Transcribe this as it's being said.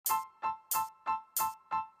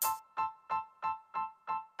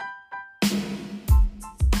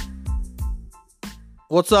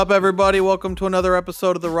What's up, everybody? Welcome to another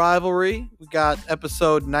episode of The Rivalry. We got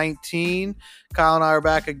episode 19. Kyle and I are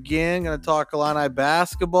back again. Going to talk Illini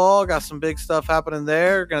basketball. Got some big stuff happening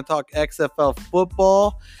there. Going to talk XFL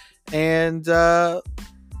football. And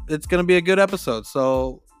it's going to be a good episode.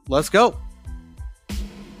 So let's go.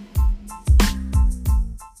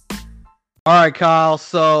 All right, Kyle.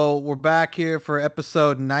 So we're back here for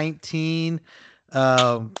episode 19.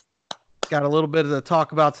 Got a little bit to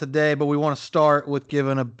talk about today, but we want to start with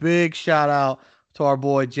giving a big shout out to our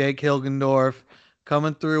boy Jake Hilgendorf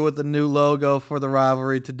coming through with the new logo for the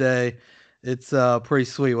rivalry today. It's pretty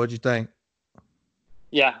sweet. What'd you think?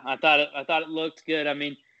 Yeah, I thought it looked good. I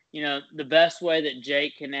mean, the best way that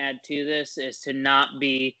Jake can add to this is to not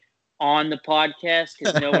be on the podcast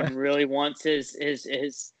because no one really wants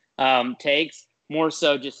his takes. More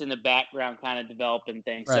so just in the background, kind of developing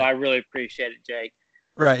things. Right. So I really appreciate it, Jake.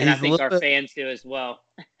 Right. And I think our fans do as well.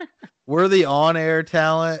 We're the on-air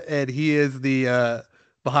talent, and he is the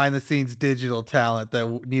behind-the-scenes digital talent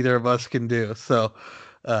that neither of us can do. So,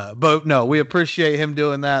 but no, we appreciate him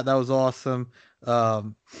doing that. That was awesome.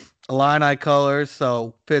 Illini colors,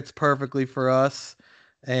 so fits perfectly for us,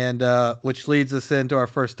 and which leads us into our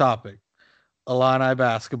first topic, Illini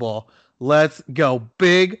basketball. Let's go.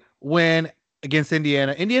 Big win against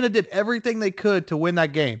Indiana. Indiana did everything they could to win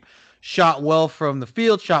that game. Shot well from the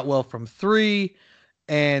field, shot well from three,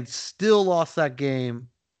 and still lost that game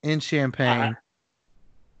in Champaign.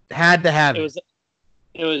 Had to have it.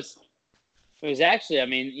 It was actually, I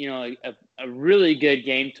mean, a really good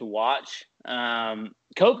game to watch.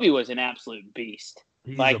 Kofi was an absolute beast.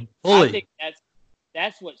 He's a bully. I think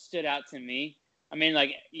that's what stood out to me. I mean,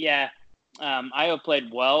 Iowa played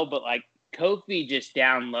well, but Kofi just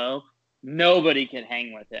down low, nobody could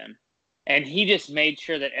hang with him. And he just made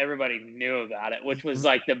sure that everybody knew about it, which was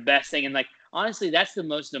the best thing. And honestly, that's the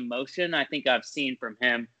most emotion I think I've seen from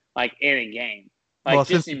him in a game. Well,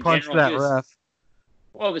 just since he punched general, that ref.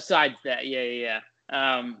 Well, besides that, yeah.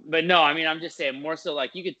 But no, I mean, I'm just saying more so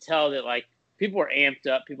you could tell that people were amped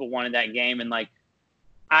up, people wanted that game, and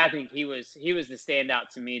I think he was the standout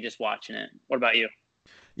to me just watching it. What about you?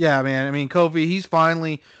 Yeah, man. I mean, Kofi, he's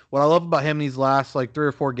finally what I love about him these last 3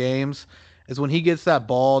 or 4 games. Is when he gets that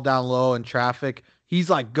ball down low in traffic,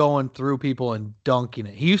 he's going through people and dunking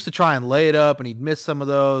it. He used to try and lay it up and he'd miss some of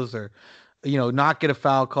those or, not get a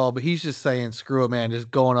foul call, but he's just saying, screw it, man,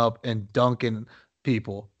 just going up and dunking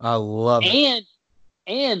people. I love it.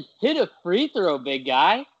 And hit a free throw, big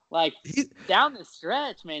guy. Down the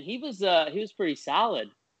stretch, man, he was pretty solid.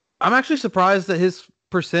 I'm actually surprised that his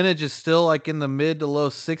percentage is still in the mid to low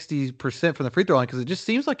 60% from the free throw line because it just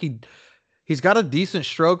seems like he's got a decent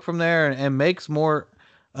stroke from there and makes more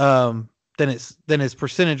than his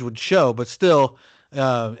percentage would show, but still,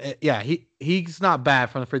 he's not bad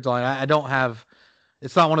from the free throw line.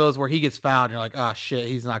 It's not one of those where he gets fouled and you're like, oh shit,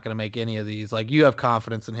 he's not going to make any of these. You have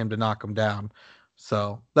confidence in him to knock him down.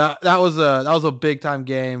 So that was a big time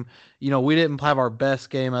game. We didn't have our best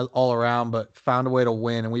game all around, but found a way to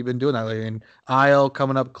win, and we've been doing that lately. And IL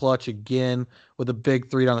coming up clutch again with a big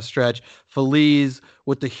 3 down the stretch. Feliz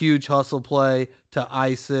with the huge hustle play to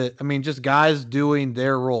ice it. I mean, just guys doing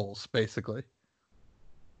their roles basically.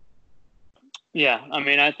 Yeah, I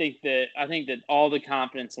mean, I think that all the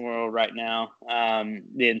confidence in the world right now,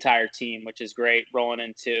 the entire team, which is great, rolling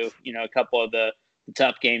into a couple of the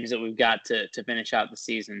tough games that we've got to finish out the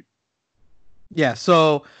season. Yeah,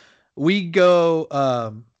 so we go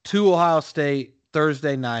to Ohio State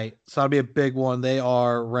Thursday night, so that'll be a big one. They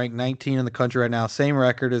are ranked 19 in the country right now, same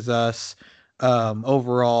record as us.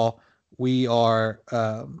 Overall, we are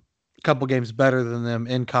a couple games better than them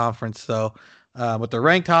in conference. So, but they're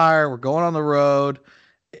ranked higher. We're going on the road,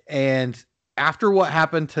 and after what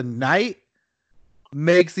happened tonight,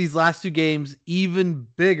 makes these last 2 games even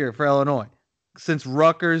bigger for Illinois. Since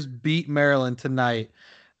Rutgers beat Maryland tonight,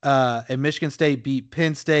 and Michigan State beat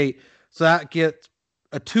Penn State, so that gets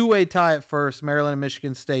a 2-way tie at first. Maryland and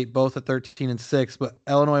Michigan State both at 13-6, but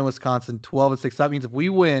Illinois and Wisconsin 12-6. That means if we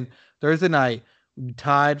win Thursday night, we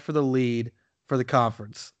tied for the lead for the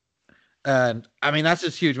conference. And I mean that's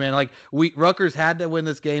just huge, man. Rutgers had to win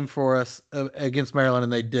this game for us against Maryland,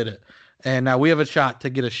 and they did it. And now we have a shot to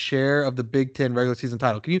get a share of the Big Ten regular season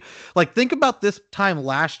title. Can you think about this time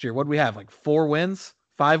last year? What did we have? 4 wins,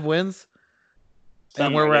 5 wins,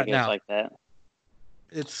 and where we're at now. Like that.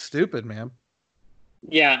 It's stupid, man.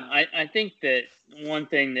 Yeah, I think that one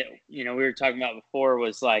thing that we were talking about before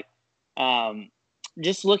was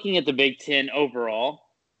just looking at the Big Ten overall.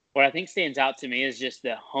 What I think stands out to me is just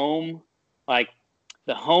the home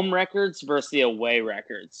records versus the away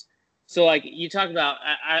records. So you talk about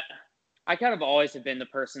I kind of always have been the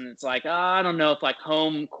person that's like, I don't know if like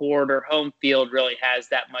home court or home field really has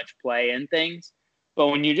that much play in things. But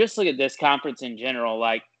when you just look at this conference in general,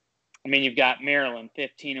 like, I mean, you've got Maryland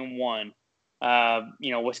 15-1,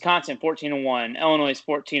 Wisconsin 14-1, Illinois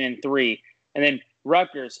 14-3, and then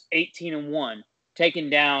Rutgers 18-1, taking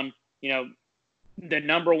down, the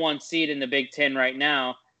number one seed in the Big Ten right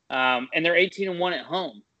now, and they're 18-1 at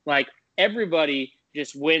home. Like, everybody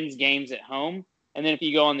just wins games at home. And then if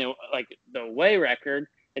you go on the away record,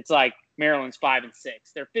 it's like Maryland's 5-6.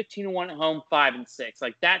 They're 15-1 at home, 5-6.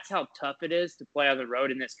 Like, that's how tough it is to play on the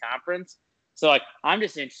road in this conference. So, like, I'm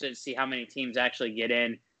just interested to see how many teams actually get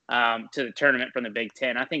in to the tournament from the Big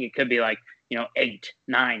Ten. I think it could be 8,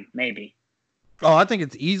 9, maybe. Oh, I think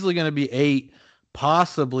it's easily going to be 8,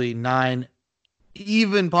 possibly 9,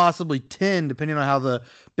 even possibly 10, depending on how the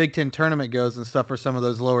Big Ten tournament goes and stuff for some of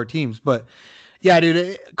those lower teams. But yeah,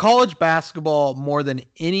 dude, college basketball, more than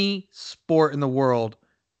any sport in the world,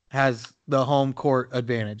 has the home court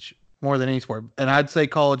advantage more than any sport. And I'd say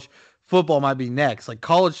college football might be next. Like,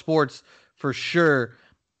 college sports, for sure,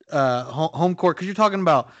 home court, because you're talking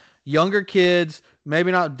about younger kids,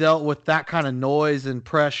 maybe not dealt with that kind of noise and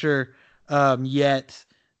pressure yet.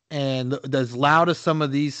 And as loud as some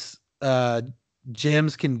of these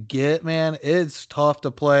gyms can get, man, it's tough to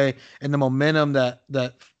play, and the momentum that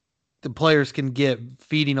the players can get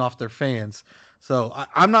feeding off their fans. So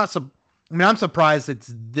I'm surprised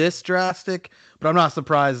it's this drastic, but I'm not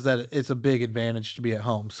surprised that it's a big advantage to be at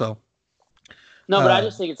home. So no, but I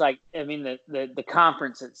just think it's the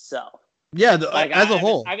conference itself. Yeah, as a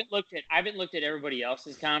whole. I haven't looked at everybody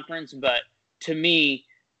else's conference, but to me,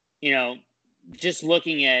 just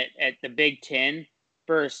looking at the Big Ten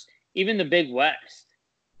versus even the Big West,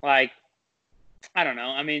 like, I don't know.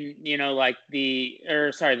 I mean, not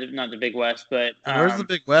the Big West, but where's the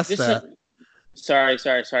Big West at? Sorry.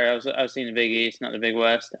 I was seeing the Big East, not the Big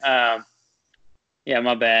West. Yeah,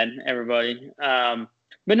 my bad, everybody.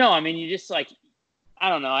 But no, I mean, you just I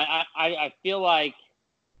don't know. I feel like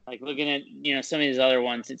looking at some of these other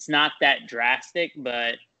ones, it's not that drastic,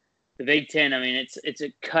 but the Big Ten, I mean, it's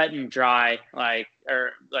a cut and dry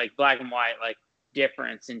black and white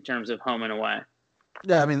difference in terms of home and away.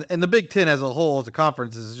 Yeah, I mean, and the Big Ten as a whole, as a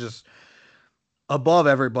conference, is just above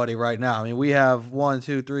everybody right now. I mean, we have 1,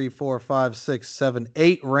 2, 3, 4, 5, 6, 7,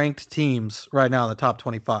 8 ranked teams right now in the top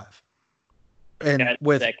 25, and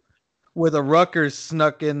with a Rutgers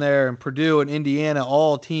snuck in there, and Purdue and Indiana,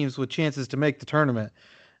 all teams with chances to make the tournament.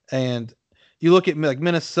 And you look at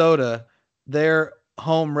Minnesota, their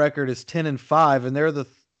home record is 10-5, and they're the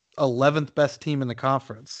 11th best team in the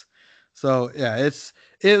conference. So yeah,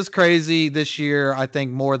 it was crazy this year, I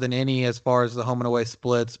think, more than any as far as the home and away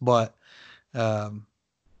splits. But I don't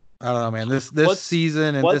know, man. This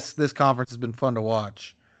season and this conference has been fun to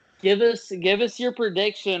watch. Give us your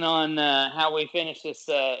prediction on how we finish this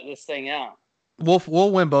thing out.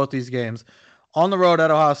 We'll win both these games on the road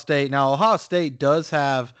at Ohio State. Now, Ohio State does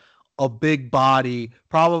have a big body,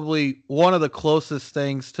 probably one of the closest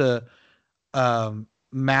things to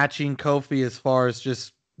matching Kofi as far as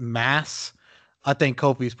just mass. I think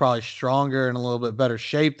Kofi's probably stronger and a little bit better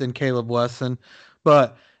shape than Caleb Wesson,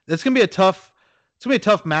 but it's gonna be a tough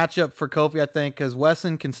matchup for Kofi, I think, because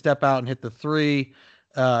Wesson can step out and hit the three.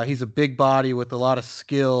 He's a big body with a lot of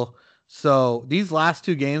skill. So these last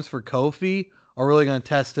 2 games for Kofi are really going to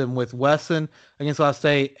test him, with Wesson against Ohio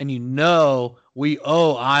State, and we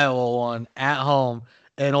owe Iowa one at home,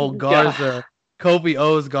 and old Garza. Kofi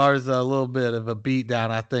owes Garza a little bit of a beatdown,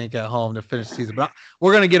 I think, at home to finish the season. But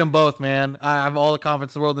we're going to get them both, man. I have all the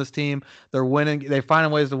confidence in the world in this team. They're winning. They're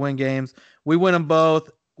finding ways to win games. We win them both,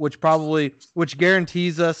 which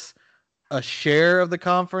guarantees us a share of the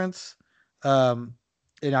conference. And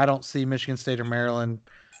I don't see Michigan State or Maryland.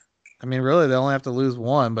 I mean, really, they only have to lose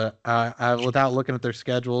one. But without looking at their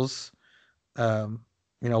schedules,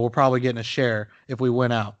 we're probably getting a share if we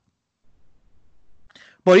win out.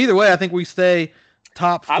 But either way, I think we stay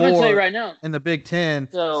top 4 I'm gonna tell you right now, in the Big Ten,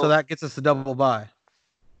 so that gets us a double bye.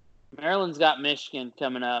 Maryland's got Michigan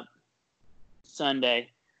coming up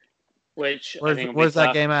Sunday, which where's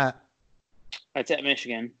that game at? It's at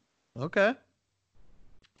Michigan. Okay.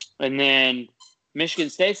 And then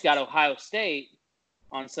Michigan State's got Ohio State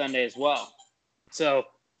on Sunday as well. So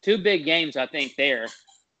 2 big games, I think, there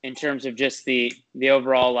in terms of just the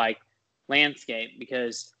overall landscape,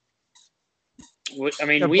 because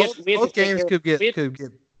both games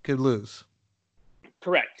could lose.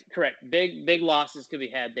 Correct. Big losses could be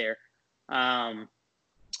had there. But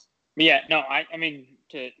yeah, no, I mean,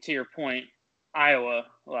 to your point, Iowa,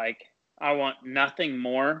 I want nothing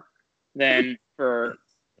more than for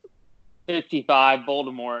 55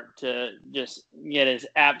 Voldemort to just get his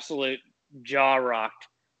absolute jaw rocked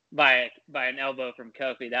by an elbow from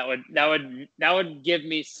Kofi. That would give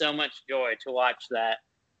me so much joy to watch that.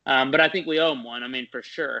 But I think we owe him one. I mean, for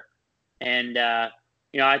sure. And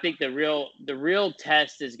I think the real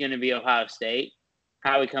test is going to be Ohio State,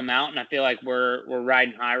 how we come out, and I feel like we're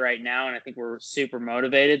riding high right now, and I think we're super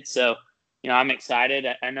motivated. So, I'm excited.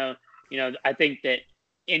 I know, I think that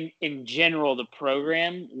in general, the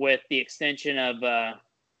program with the extension of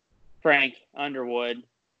Frank Underwood,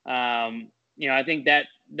 I think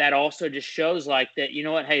that also just shows like that. You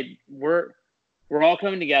know what? Hey, we're all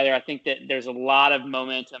coming together. I think that there's a lot of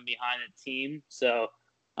momentum behind the team. So,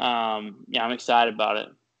 I'm excited about it.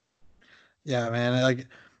 Yeah, man. Like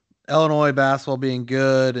Illinois basketball being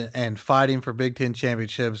good and fighting for Big Ten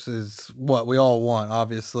championships is what we all want,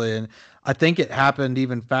 obviously. And I think it happened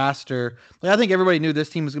even faster. Like, I think everybody knew this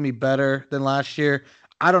team was going to be better than last year.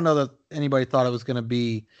 I don't know that anybody thought it was going to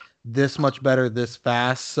be this much better this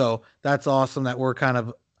fast. So that's awesome that we're kind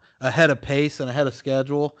of ahead of pace and ahead of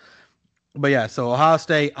schedule. But yeah, so Ohio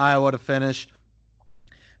State, Iowa to finish.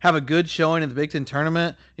 Have a good showing in the Big Ten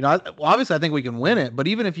tournament. Obviously I think we can win it, but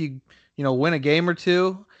even if you win a game or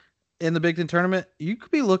two in the Big Ten tournament, you could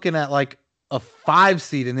be looking at like a 5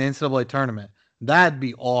 seed in the NCAA tournament. That'd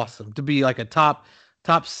be awesome to be like a top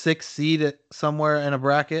 6 seed somewhere in a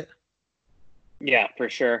bracket. Yeah, for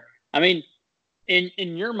sure. I mean, in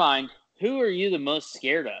your mind, who are you the most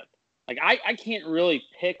scared of? Like, I can't really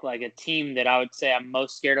pick like a team that I would say I'm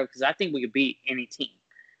most scared of because I think we could beat any team.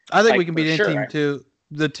 I think we can beat any team too.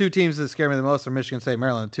 The two teams that scare me the most are Michigan State,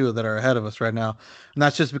 Maryland, two that are ahead of us right now. And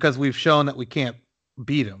that's just because we've shown that we can't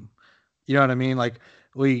beat them. You know what I mean? Like,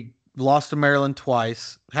 we lost to Maryland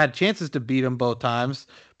twice, had chances to beat them both times,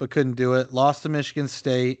 but couldn't do it. Lost to Michigan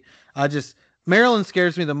State. Maryland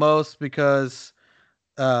scares me the most because,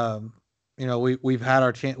 we've had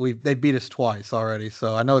our chance. They beat us twice already.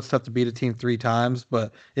 So I know it's tough to beat a team 3 times,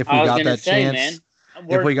 but if we got that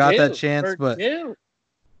chance,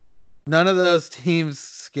 none of those teams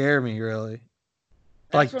scare me really.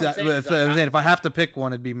 Like that, if I have to pick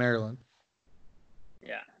one, it'd be Maryland.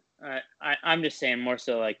 Yeah, I'm just saying more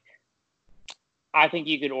so like I think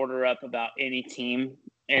you could order up about any team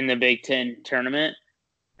in the Big Ten tournament,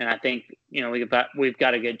 and I think we've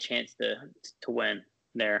got a good chance to win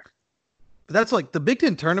there. But that's like the Big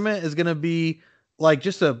Ten tournament is going to be like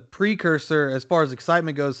just a precursor as far as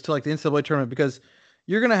excitement goes to like the NCAA tournament because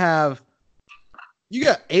you got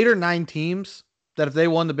 8 or 9 teams that if they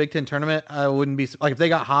won the Big Ten tournament, I wouldn't be like if they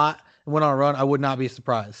got hot and went on a run, I would not be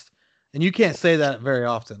surprised. And you can't say that very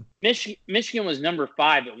often. Michigan was number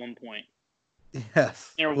 5 at one point.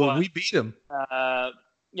 Yes. We beat them.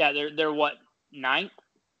 They're what, 9th?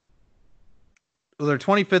 Well, they're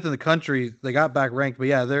 25th in the country. They got back ranked, but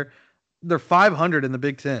yeah, they're 500 in the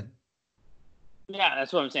Big Ten. Yeah,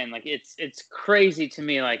 that's what I'm saying. Like it's crazy to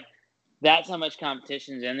me. Like that's how much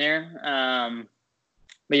competition's in there.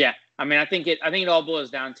 But yeah, I mean, I think it all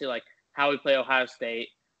boils down to like how we play Ohio State.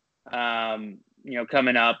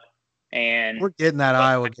 Coming up, and we're getting that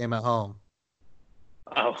Iowa game at home.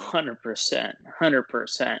 Oh, 100%,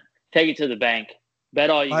 100%. Take it to the bank. Bet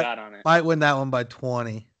all you got on it. Might win that one by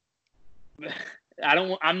 20.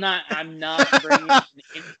 I'm not bringing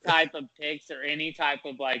any type of picks or any type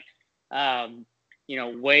of like,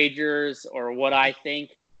 wagers or what I think.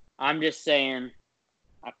 I'm just saying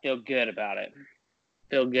I feel good about it.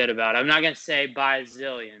 I'm not going to say by a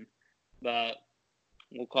zillion, but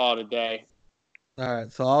we'll call it a day. All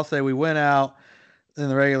right. So I'll say we went out in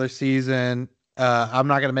the regular season. I'm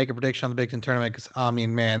not going to make a prediction on the Big Ten tournament because, I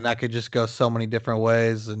mean, man, that could just go so many different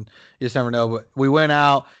ways and you just never know. But we went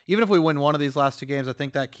out. Even if we win one of these last 2 games, I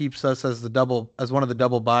think that keeps us as one of the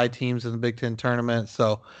double bye teams in the Big Ten tournament.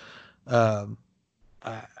 So I'm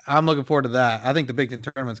looking forward to that. I think the Big Ten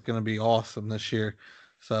tournament's going to be awesome this year.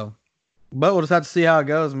 So, but we'll just have to see how it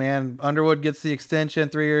goes, man. Underwood gets the extension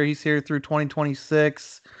 3 year. He's here through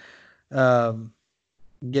 2026.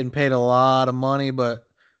 Getting paid a lot of money, but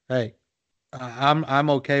hey, I'm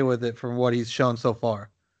okay with it from what he's shown so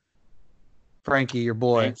far. Frankie, your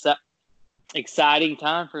boy. It's exciting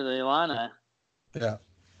time for the Illini. Yeah.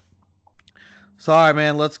 Sorry,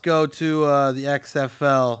 man. Let's go to the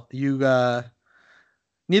XFL.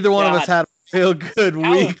 Neither one of us had a real good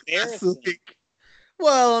week this week.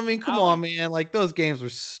 Well, I mean, come on, man. Like those games were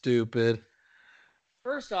stupid.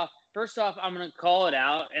 First off, I'm going to call it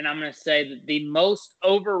out, and I'm going to say that the most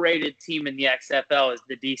overrated team in the XFL is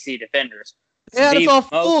the DC Defenders. Yeah, that's all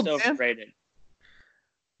full, man. Overrated.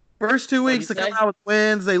 First 2 What'd weeks you to come say? out with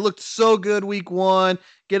wins. They looked so good week 1.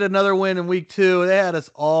 Get another win in week 2. They had us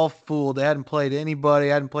all fooled. They hadn't played anybody.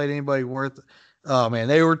 Hadn't played anybody worth. Oh man,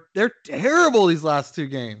 they're terrible these last 2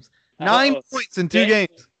 games. 9 Oh, points in 2 Ja-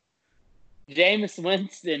 games. Jameis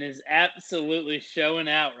Winston is absolutely showing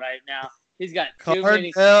out right now. He's got too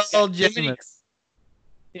many. Cardell Got too many. Jameis.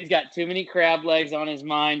 He's got too many crab legs on his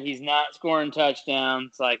mind. He's not scoring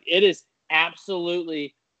touchdowns. Like it is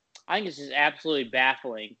absolutely. I think it's just absolutely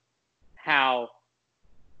baffling how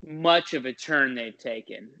much of a turn they've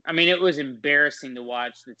taken. I mean, it was embarrassing to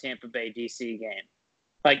watch the Tampa Bay DC game.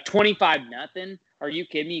 Like 25-0. Are you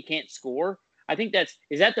kidding me? You can't score. I think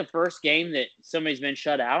is that the first game that somebody's been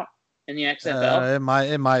shut out in the XFL?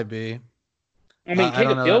 It might be. I mean, I kick a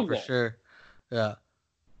don't know that field for goal. sure. Yeah.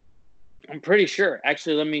 I'm pretty sure.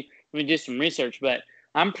 Actually, let me do some research, but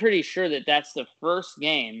I'm pretty sure that that's the first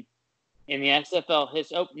game in the XFL.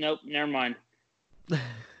 Oh, nope, never mind.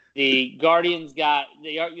 The Guardians got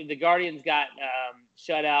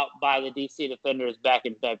shut out by the DC Defenders back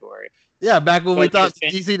in February. Yeah, back when we But thought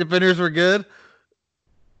DC Defenders were good.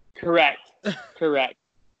 Correct.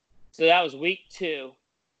 So that was week 2.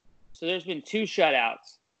 So there's been 2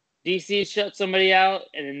 shutouts. DC shut somebody out,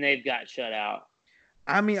 and then they've got shut out.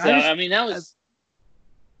 I mean, that was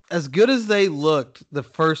as good as they looked the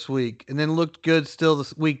first week, and then looked good still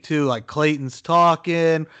this week 2. Like Clayton's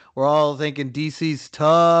talking, we're all thinking DC's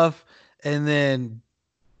tough, and then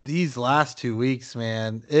these last 2 weeks,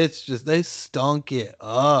 man, it's just they stunk it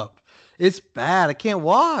up. It's bad. I can't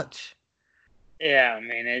watch. Yeah, I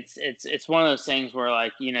mean it's one of those things where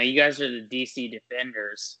like you guys are the DC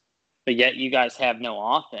Defenders, but yet you guys have no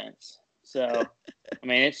offense. So I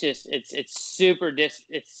mean it's super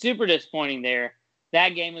disappointing there. That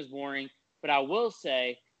game was boring, but I will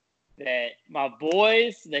say that my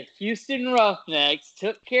boys, the Houston Roughnecks,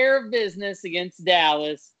 took care of business against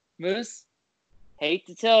Dallas. Moose, hate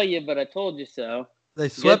to tell you, but I told you so. They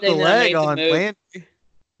swept the leg on Landry.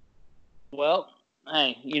 Well,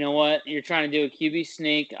 hey, you know what? You're trying to do a QB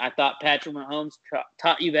sneak. I thought Patrick Mahomes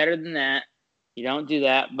taught you better than that. You don't do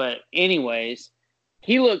that. But anyways,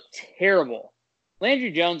 he looked terrible.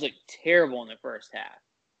 Landry Jones looked terrible in the first half.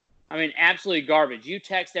 I mean, absolutely garbage. You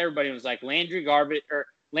text everybody and was like, Landry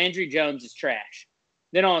Jones is trash.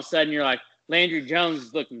 Then all of a sudden you're like, Landry Jones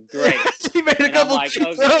is looking great. He made a couple of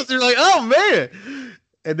throws. You're like, oh man.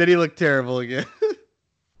 And then he looked terrible again.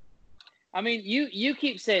 I mean, you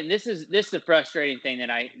keep saying this is the frustrating thing that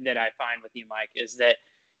I find with you, Mike, is that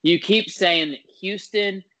you keep saying that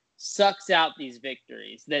Houston sucks out these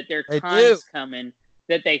victories, that their time's coming,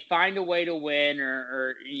 that they find a way to win,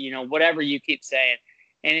 or whatever you keep saying.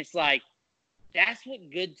 And it's like, that's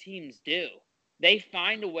what good teams do. They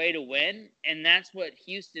find a way to win, and that's what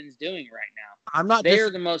Houston's doing right now. They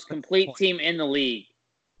are the most complete team in the league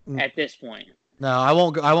at this point. No, I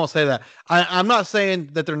won't say that. I'm not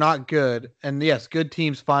saying that they're not good. And yes, good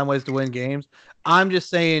teams find ways to win games. I'm just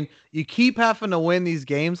saying you keep having to win these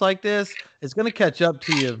games like this, it's going to catch up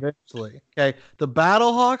to you eventually. Okay. The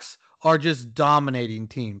Battlehawks are just dominating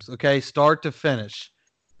teams. Okay. Start to finish.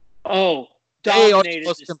 Oh, dominated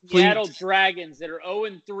the Seattle Dragons that are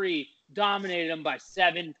 0-3, dominated them by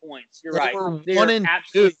 7 points. You're right. They are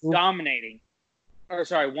absolutely dominating. Or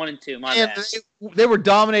sorry, 1-2. My bad. They were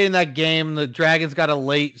dominating that game. The Dragons got a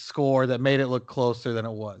late score that made it look closer than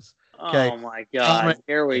it was. Okay. Oh my God!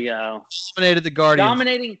 Here we go. Dominated the Guardians.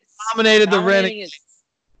 Dominated the Renegades.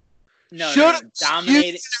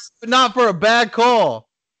 Dominated, but not for a bad call.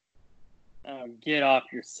 Get off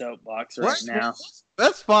your soapbox now.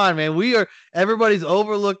 That's fine, man. Everybody's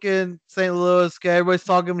overlooking St. Louis. Okay? Everybody's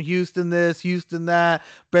talking Houston this, Houston that.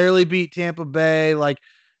 Barely beat Tampa Bay. Like,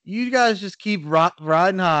 you guys just keep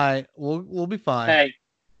riding high. We'll be fine. Hey,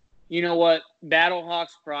 you know what? Battlehawks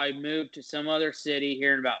probably moved to some other city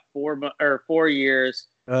here in about 4 years.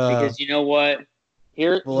 Because you know what?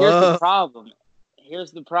 Here's the problem.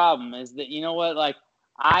 Here's the problem is that, you know what? Like,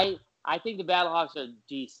 I think the Battlehawks are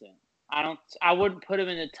decent. I wouldn't put them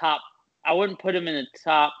in the top. I wouldn't put them in the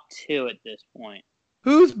top 2 at this point.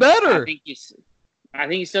 Who's better? I think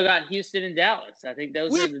you still got Houston and Dallas. I think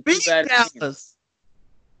those are the 2 better teams.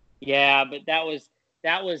 Yeah, but that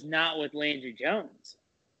was not with Landry Jones.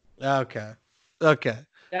 Okay.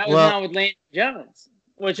 That was not with Landry Jones.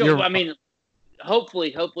 Which I mean,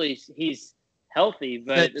 hopefully he's healthy,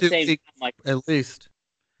 but at the same time, like at least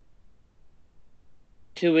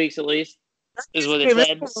 2 weeks at least is what it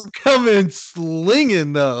said. Coming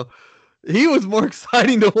slinging though. He was more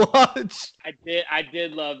exciting to watch. I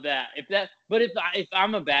did love that. But if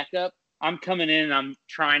I'm a backup, I'm coming in and I'm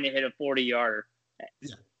trying to hit a 40-yarder.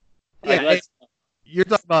 Yeah. You're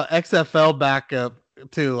talking about XFL backup.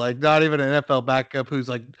 too. Like not even an NFL backup who's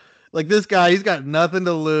like this guy. He's got nothing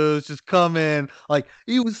to lose. Just come in. Like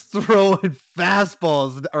he was throwing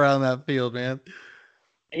fastballs around that field, man.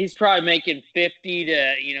 He's probably making 50 to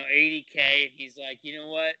 80K, and he's like, you know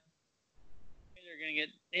what? They're gonna get.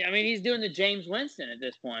 I mean, he's doing the James Winston at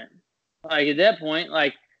this point. Like at that point,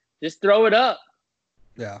 like just throw it up.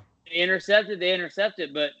 Yeah. They intercept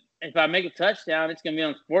it. But if I make a touchdown, it's gonna be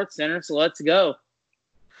on Sports Center. So let's go.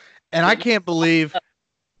 And I can't believe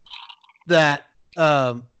that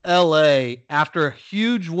LA, after a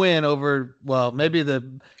huge win over, well, maybe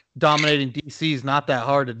the dominating DC is not that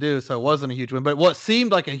hard to do, so it wasn't a huge win, but what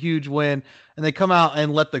seemed like a huge win, and they come out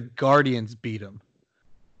and let the Guardians beat them.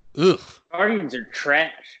 Ugh. Guardians are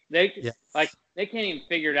trash. They yes. they can't even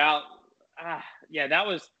figure it out. Yeah, that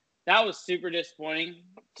was super disappointing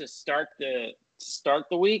to start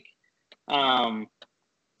the week.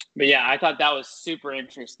 But yeah, I thought that was super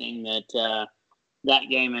interesting that that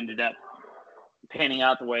game ended up panning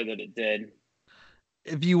out the way that it did.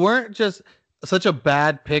 If you weren't just such a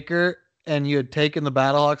bad picker and you had taken the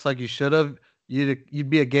Battlehawks like you should have, you'd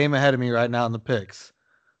be a game ahead of me right now in the picks.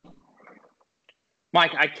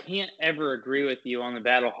 Mike, I can't ever agree with you on the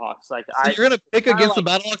Battlehawks. Like, so you're gonna pick against the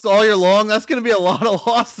Battlehawks all year long. That's gonna be a lot of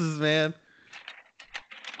losses, man.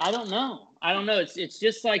 I don't know. It's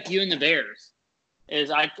just like you and the Bears.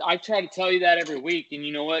 I try to tell you that every week, and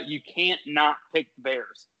you know what? You can't not pick the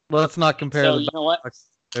Bears. Let's not compare so, the Battlehawks to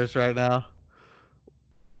the Bears right now.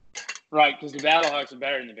 Right, because the Battlehawks are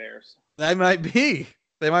better than the Bears. They might be.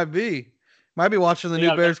 Might be watching the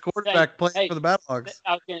new Bears quarterback playing for the Battlehawks.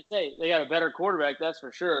 I was going to say, they got a better quarterback, that's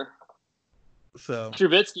for sure. So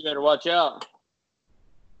Trubisky better watch out.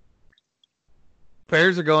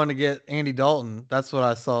 Bears are going to get Andy Dalton. That's what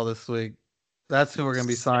I saw this week. That's who we're going to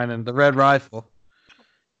be signing, the Red Rifle.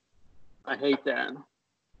 I hate that.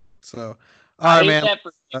 So, I hate that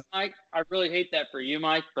for you, Mike. I really hate that for you,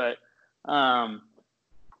 Mike. But no,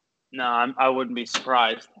 I wouldn't be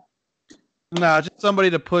surprised. No, just somebody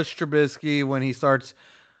to push Trubisky when he starts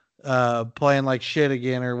playing like shit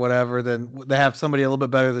again or whatever. Then they have somebody a little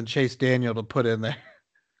bit better than Chase Daniel to put in there.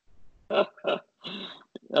 Oh,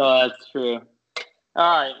 that's true.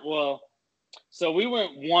 All right, well, so we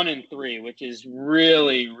went 1-3, which is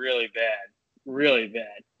really, really bad. Really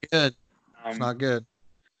bad. Good. It's not good.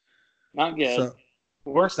 Not good.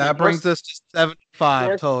 So that brings us to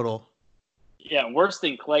 75 total. Yeah, worse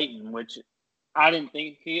than Clayton, which I didn't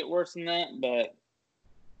think he could get worse than that, but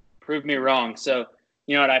proved me wrong. So,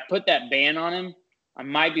 you know what? I put that ban on him. I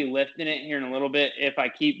might be lifting it here in a little bit if I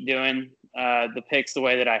keep doing the picks the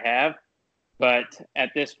way that I have. But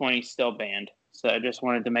at this point, he's still banned. So I just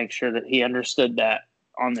wanted to make sure that he understood that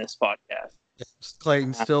on this podcast. Yes,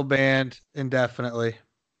 Clayton's still banned indefinitely.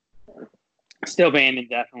 Still banned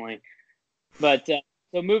indefinitely. But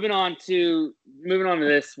so moving on to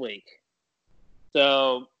this week.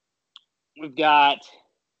 So we've got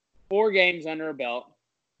 4 games under our belt.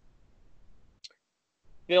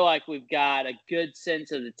 Feel like we've got a good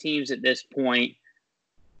sense of the teams at this point.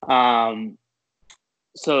 So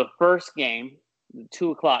the first game, the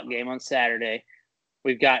 2:00 game on Saturday,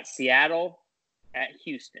 we've got Seattle at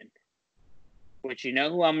Houston, which you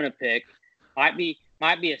know who I'm going to pick. Might be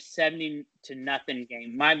a 70-0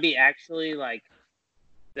 game. Might be actually like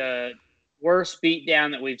the worst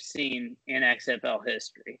beatdown that we've seen in XFL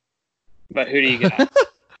history. But who do you got?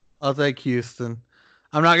 I'll take Houston.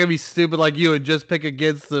 I'm not gonna be stupid like you and just pick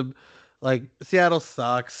against them. Like Seattle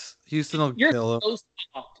sucks. Houston will kill them.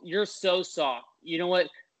 You're so soft. You know what?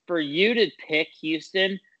 For you to pick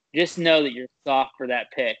Houston, just know that you're soft for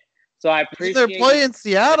that pick. So I appreciate. If they're playing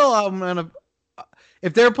Seattle, I'm gonna.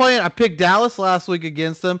 If they're playing, I picked Dallas last week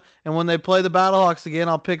against them, and when they play the Battlehawks again,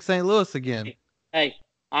 I'll pick St. Louis again. Hey,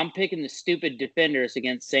 I'm picking the stupid Defenders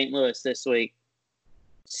against St. Louis this week.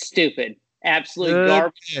 Stupid. Absolute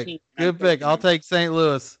garbage team. Good pick. I'll take St.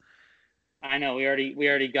 Louis. I know. We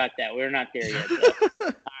already got that. We're not there yet. All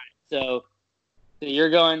right. So you're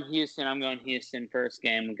going Houston. I'm going Houston first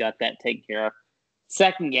game. We got that taken care of.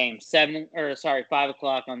 Second game,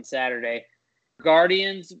 5:00 on Saturday.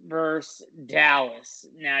 Guardians versus Dallas.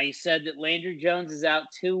 Now, you said that Landry Jones is out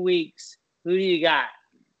 2 weeks. Who do you got?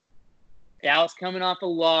 Dallas coming off a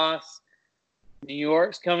loss. New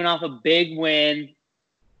York's coming off a big win.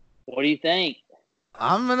 What do you think?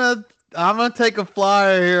 I'm gonna take a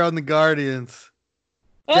flyer here on the Guardians.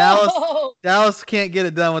 Oh! Dallas can't get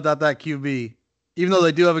it done without that QB, even though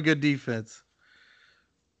they do have a good defense.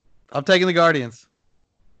 I'm taking the Guardians.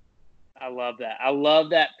 I love that. I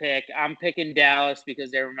love that pick. I'm picking Dallas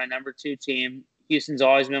because they were my number 2 team. Houston's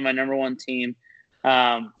always been my number 1 team. So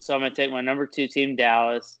I'm going to take my number 2 team,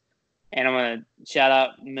 Dallas. And I'm going to shout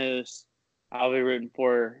out Moose. I'll be rooting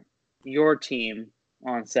for your team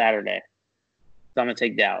on Saturday. So I'm going to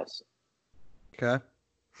take Dallas. Okay.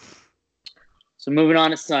 So moving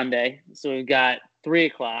on to Sunday. So we've got 3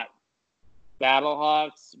 o'clock.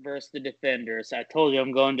 Battlehawks versus the Defenders. I told you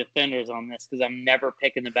I'm going Defenders on this because I'm never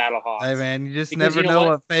picking the Battlehawks. Hey, man, you just because never know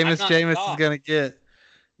what famous I'm not Jameis is soft. going to get.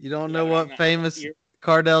 You don't know but what famous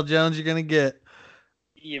Cardell Jones you're going to get.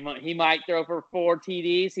 He might throw for 4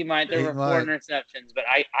 TDs. He might throw for 4 interceptions. But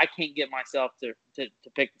I can't get myself to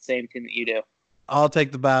pick the same team that you do. I'll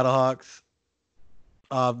take the Battlehawks.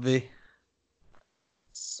 Obvi.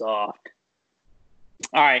 Soft.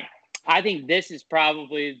 All right. I think this is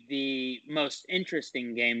probably the most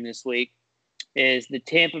interesting game this week is the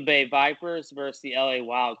Tampa Bay Vipers versus the LA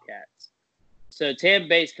Wildcats. So Tampa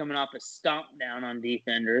Bay's coming off a stomp down on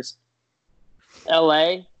Defenders. LA,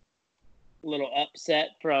 a little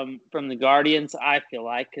upset from the Guardians, I feel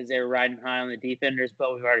like, because they were riding high on the Defenders,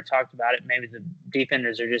 but we've already talked about it. Maybe the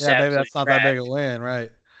Defenders are just maybe that's not that big a win,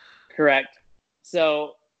 right? Correct.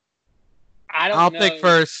 So I'll pick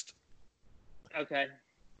first. Okay.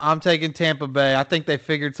 I'm taking Tampa Bay. I think they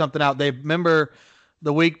figured something out. They remember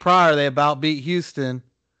the week prior they about beat Houston.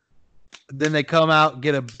 Then they come out,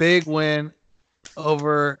 get a big win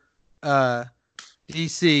over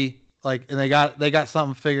DC, and they got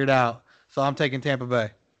something figured out. So I'm taking Tampa Bay.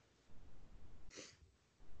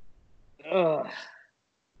 Ugh.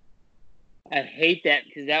 I hate that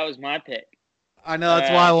because that was my pick. I know, that's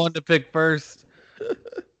why I wanted to pick first.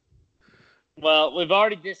 Well, we've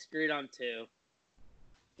already disagreed on 2.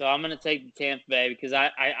 So I'm going to take the Tampa Bay because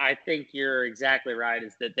I think you're exactly right,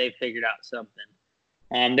 is that they figured out something.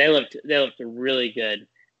 They looked really good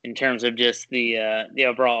in terms of just the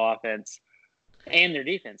overall offense and their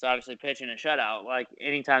defense. Obviously, pitching a shutout, like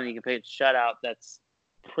anytime you can pitch a shutout, that's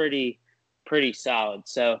pretty solid.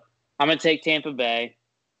 So I'm going to take Tampa Bay.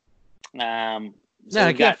 I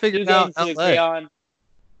can't figure out LA.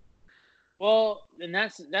 Well, and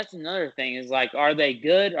that's another thing is like, are they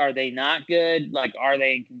good? Are they not good? Like, are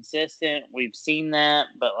they inconsistent? We've seen that,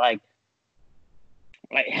 but like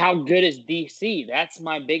how good is DC? That's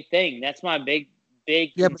my big thing. That's my big.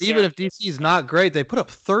 Yeah, but even if DC is not great, they put up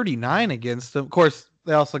 39 against them. Of course,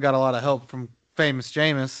 they also got a lot of help from famous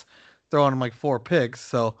Jameis throwing them like 4 picks.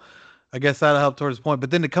 So I guess that'll help towards the point. But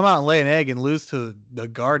then to come out and lay an egg and lose to the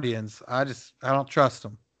Guardians, I don't trust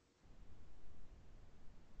them.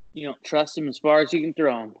 You don't trust them as far as you can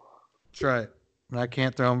throw them. That's right. And I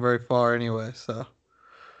can't throw them very far anyway, so.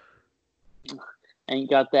 Ain't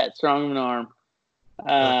got that strong of an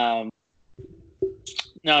arm.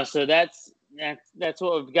 No, so that's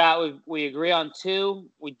what we've got. We agree on 2.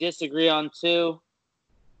 We disagree on 2.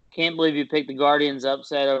 Can't believe you picked the Guardians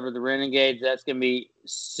upset over the Renegades. That's going to be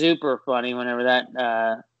super funny whenever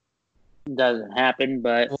that doesn't happen.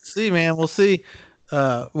 But we'll see, man. We'll see.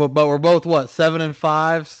 But we're both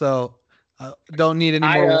 7-5, so don't need any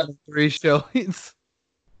more 1-3 showings.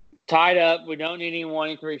 Tied up. We don't need any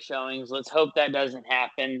 1-3 showings. Let's hope that doesn't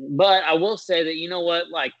happen. But I will say that, you know what?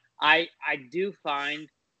 Like, I do find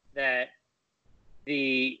that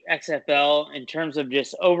the XFL, in terms of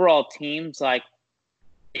just overall teams, like,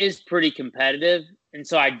 is pretty competitive. And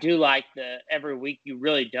so I do like every week you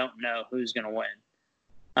really don't know who's going to win.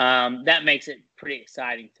 That makes it pretty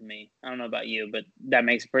exciting to me. I don't know about you, but that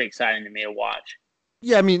makes it pretty exciting to me to watch.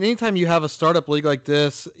 Yeah, I mean, anytime you have a startup league like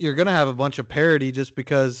this, you're going to have a bunch of parity just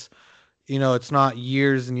because, it's not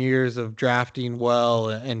years and years of drafting well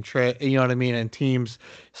and you know what I mean, and teams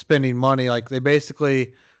spending money. Like, they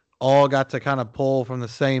basically all got to kind of pull from the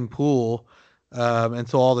same pool, and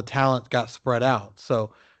so all the talent got spread out.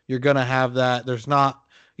 So you're going to have that. There's not,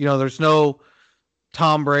 there's no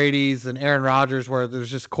Tom Brady's and Aaron Rodgers where there's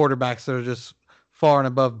just quarterbacks that are just far and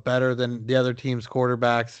above better than the other team's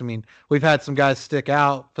quarterbacks. I mean, we've had some guys stick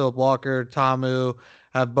out. Philip Walker, Tamu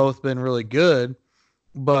have both been really good,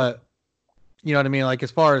 but you know what I mean? Like,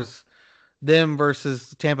 as far as them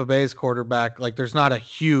versus Tampa Bay's quarterback, like, there's not a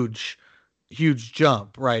huge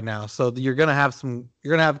jump right now. So you're going to have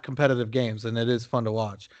competitive games, and it is fun to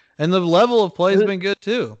watch. And the level of play has been good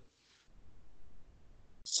too.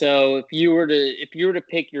 So if you were to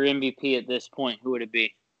pick your MVP at this point, who would it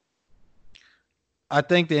be? I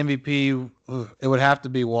think the MVP, it would have to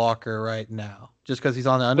be Walker right now, just because he's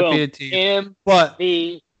on the undefeated team.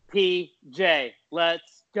 MVPJ,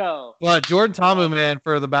 let's go. But Jordan Tamu, man,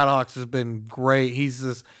 for the Battlehawks has been great.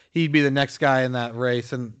 He'd be the next guy in that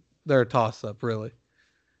race, and they're a toss-up, really.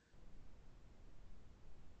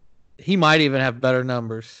 He might even have better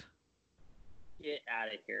numbers. Get out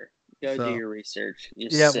of here. Go do your research.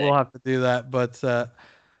 We'll have to do that. But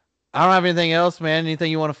I don't have anything else, man.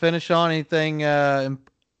 Anything you want to finish on? Anything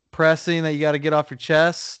pressing that you got to get off your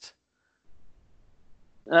chest?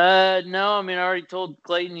 No, I mean, I already told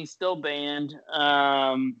Clayton he's still banned.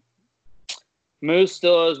 Moose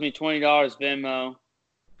still owes me $20 Venmo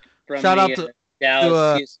from Shout out the to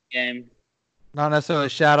Dallas Houston game. not necessarily a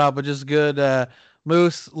shout out, but just good.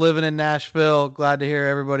 Moose living in Nashville. Glad to hear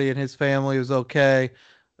everybody in his family was okay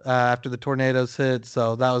after the tornadoes hit.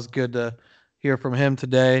 So that was good to hear from him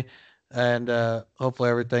today. And hopefully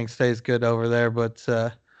everything stays good over there. But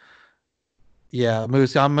yeah,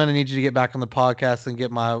 Moose, I'm gonna need you to get back on the podcast and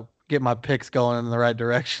get my picks going in the right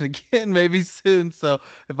direction again, maybe soon. So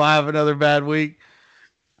if I have another bad week.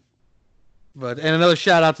 And another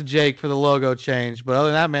shout out to Jake for the logo change. But other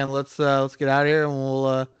than that, man, let's get out of here and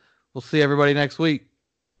we'll see everybody next week.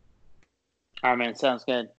 All right, man. Sounds good.